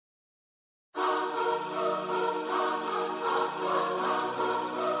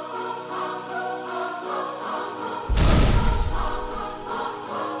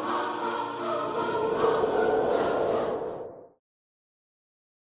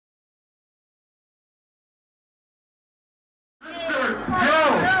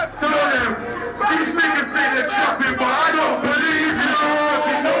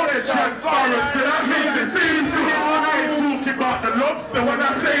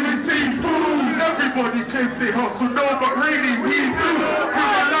Everybody claims they hustle, no, but really we do. For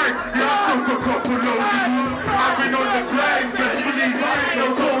my life, yeah, I took a couple loaded moves. I've been on the grind, best believe I ain't no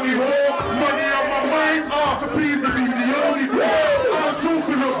Tony Hawk. Money on my mind, the peas will be the only thing. I'm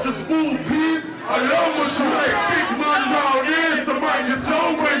talking up just full peas, along with you like big man round here, so mind your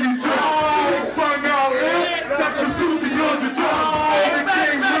tone when you talk. Big bang out here, that's the Susie yours and John. All the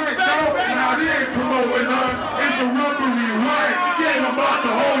games right now they ain't promoting us. It's a robbery, right? Getting about to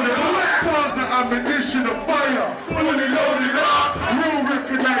hold it up. Bars of ammunition of fire, fully loaded up. Real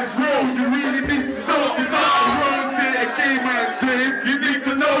recognized real, you really need to sort this out. Run to a game and Dave, you need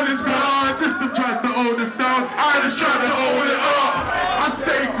to know this bar. System tries to hold us down, I just try to hold it up. I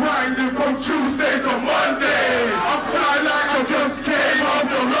stay grinding from Tuesday to Monday. I fly like I just came off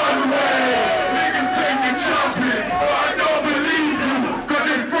the runway. Niggas think you're jumping, but I don't believe you. Cause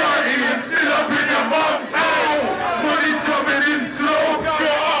you're frightened and still up in your mom's house. Money's coming in slow, go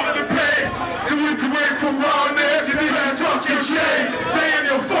up the pace. So if you ain't from round there, you need to tuck your chain. Stay in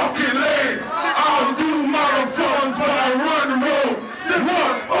your fucking lane. I don't do marathons, but I run the road. Say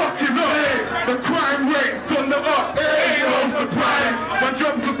what? Fucking up. The crime rate's on the up, it ain't no surprise. My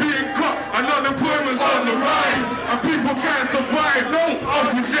jobs are being cut and unemployment's on the rise. And people can't survive, no,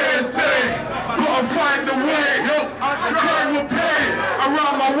 off the JSA. Gotta find a way, yo, crime will pay.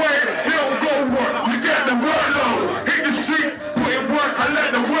 Around my way, he don't go work, we get the workload. Hit the streets, put in work, I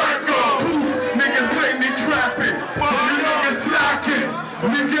let the work go. Niggas claim they trapping, but you niggas slacking.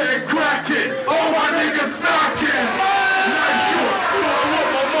 We getting cracking, all my niggas stacking. Life short, so I want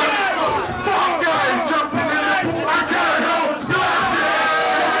my money. Fuck guys jumping in the pool, I can't help splashing.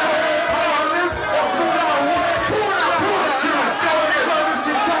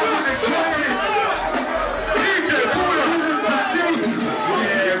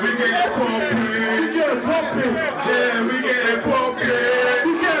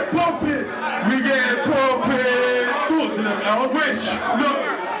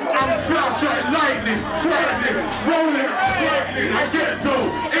 I'm flash like lightning, frightening, rolling, flexing. I get dough,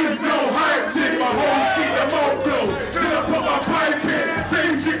 it's no hype tip. My hoes keep the mouth glow till I put my pipe in.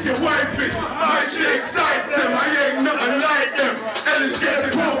 Same chick your wife in. My shit excites them, I ain't nothing like them. Ellis gets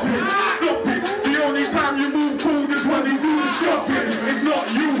it popping, stop it. The only time you move cool is when you do the shopping. It's not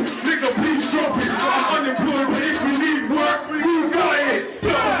you, nigga, please drop it. I'm unemployed, but if you need work, you got it.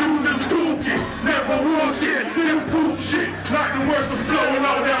 Some dudes is talking, never walking. This talk shit like the words of flowing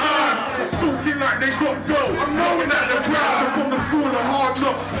out their eyes. Talking like they got dough. I'm knowing that the crowd from the school of hard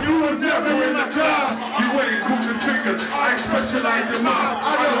luck. You was never in the class. You ain't cooking fingers. I specialize in mouths.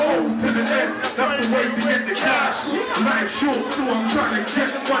 I go home to the end. That's the way to get the cash. Life short, so I'm trying to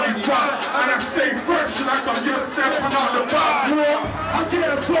get money fast. And I stay fresh like I'm just stepping out the bar. I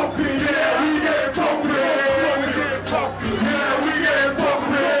get poppin', yeah, we get poppin'. Yeah, we get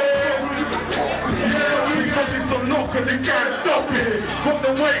poppin'. Some knock and they can't stop it. Got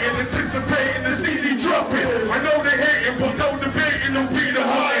them waiting, anticipating the CD dropping. I know they hating, but no debating who'll be the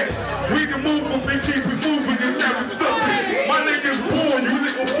hottest. We the movement, we keep it moving and never stop it. My niggas born, you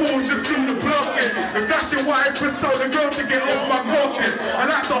little fools just seem to block it. If that's your wife, just tell the girl to get off my coffin. And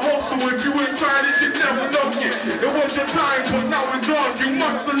that's the hustle, if you ain't trying it, you never knock it. It was your time, but now it's on, you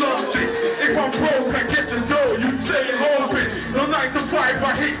must have lost it. If I'm broke, I get the dough, you stay open. No 9 to 5,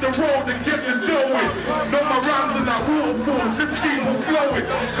 I hit the road and get the dough in. No my rounds in that waterfall, just keep on flowing.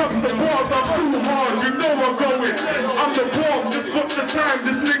 Comes the bars, I'm too hard, you know I'm going. I'm the bomb, just watch the time,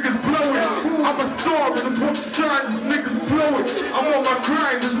 this nigga's blowing. I'm a star, just watch the shine, this nigga's blowing. I'm on my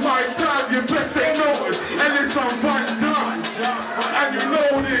grind, it's my time, you best ain't notice. Ellis, I'm right down, and you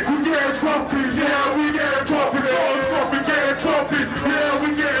know it. We get poppin', yeah, we get poppin'. Bars poppin', get poppin', yeah, we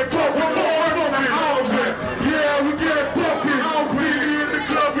get poppin'. More poppin', out of it, yeah, we get poppin'. I'll see you in the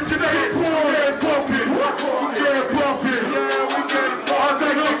club, but you know get poppin'. Yeah, poppin'. Yeah, we get poppin'. I'll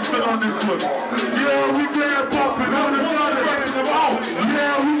take Oxford on this one. Yeah, we get poppin'. All the time stretching them out.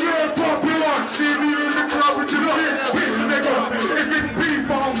 Yeah, we get poppin'. See me in the club with your bitch, nigga. If it's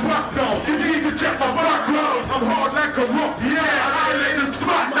beef, I'm back now. You need to check my background. I'm hard like a rock. Yeah, I lay the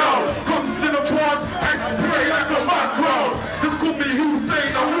smack now. Comes in the bars and spray like a background. Just call me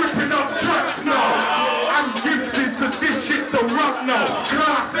Hussein. I'm ripping up tracks now. I'm gifted, so this shit's a rap now.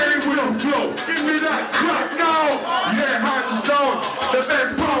 Class A with a flow. Give me that crack now. Yeah, hands down. The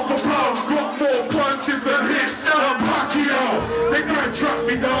best pound for pound. Got more punches and hits than Pacquiao. They can't track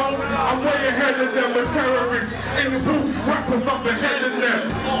me down. I'm way ahead of them. A terrorist in the booth. Rappers, I'm ahead of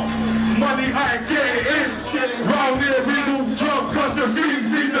them. Money I get in. Round here we do drugs. Cause the fiends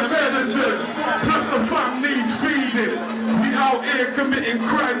need the medicine. Plus the fam needs feeding. We out here committing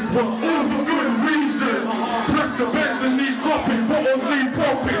crimes, but all for good reasons. Plus the Benz need copping, bottles need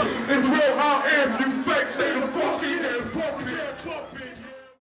popping.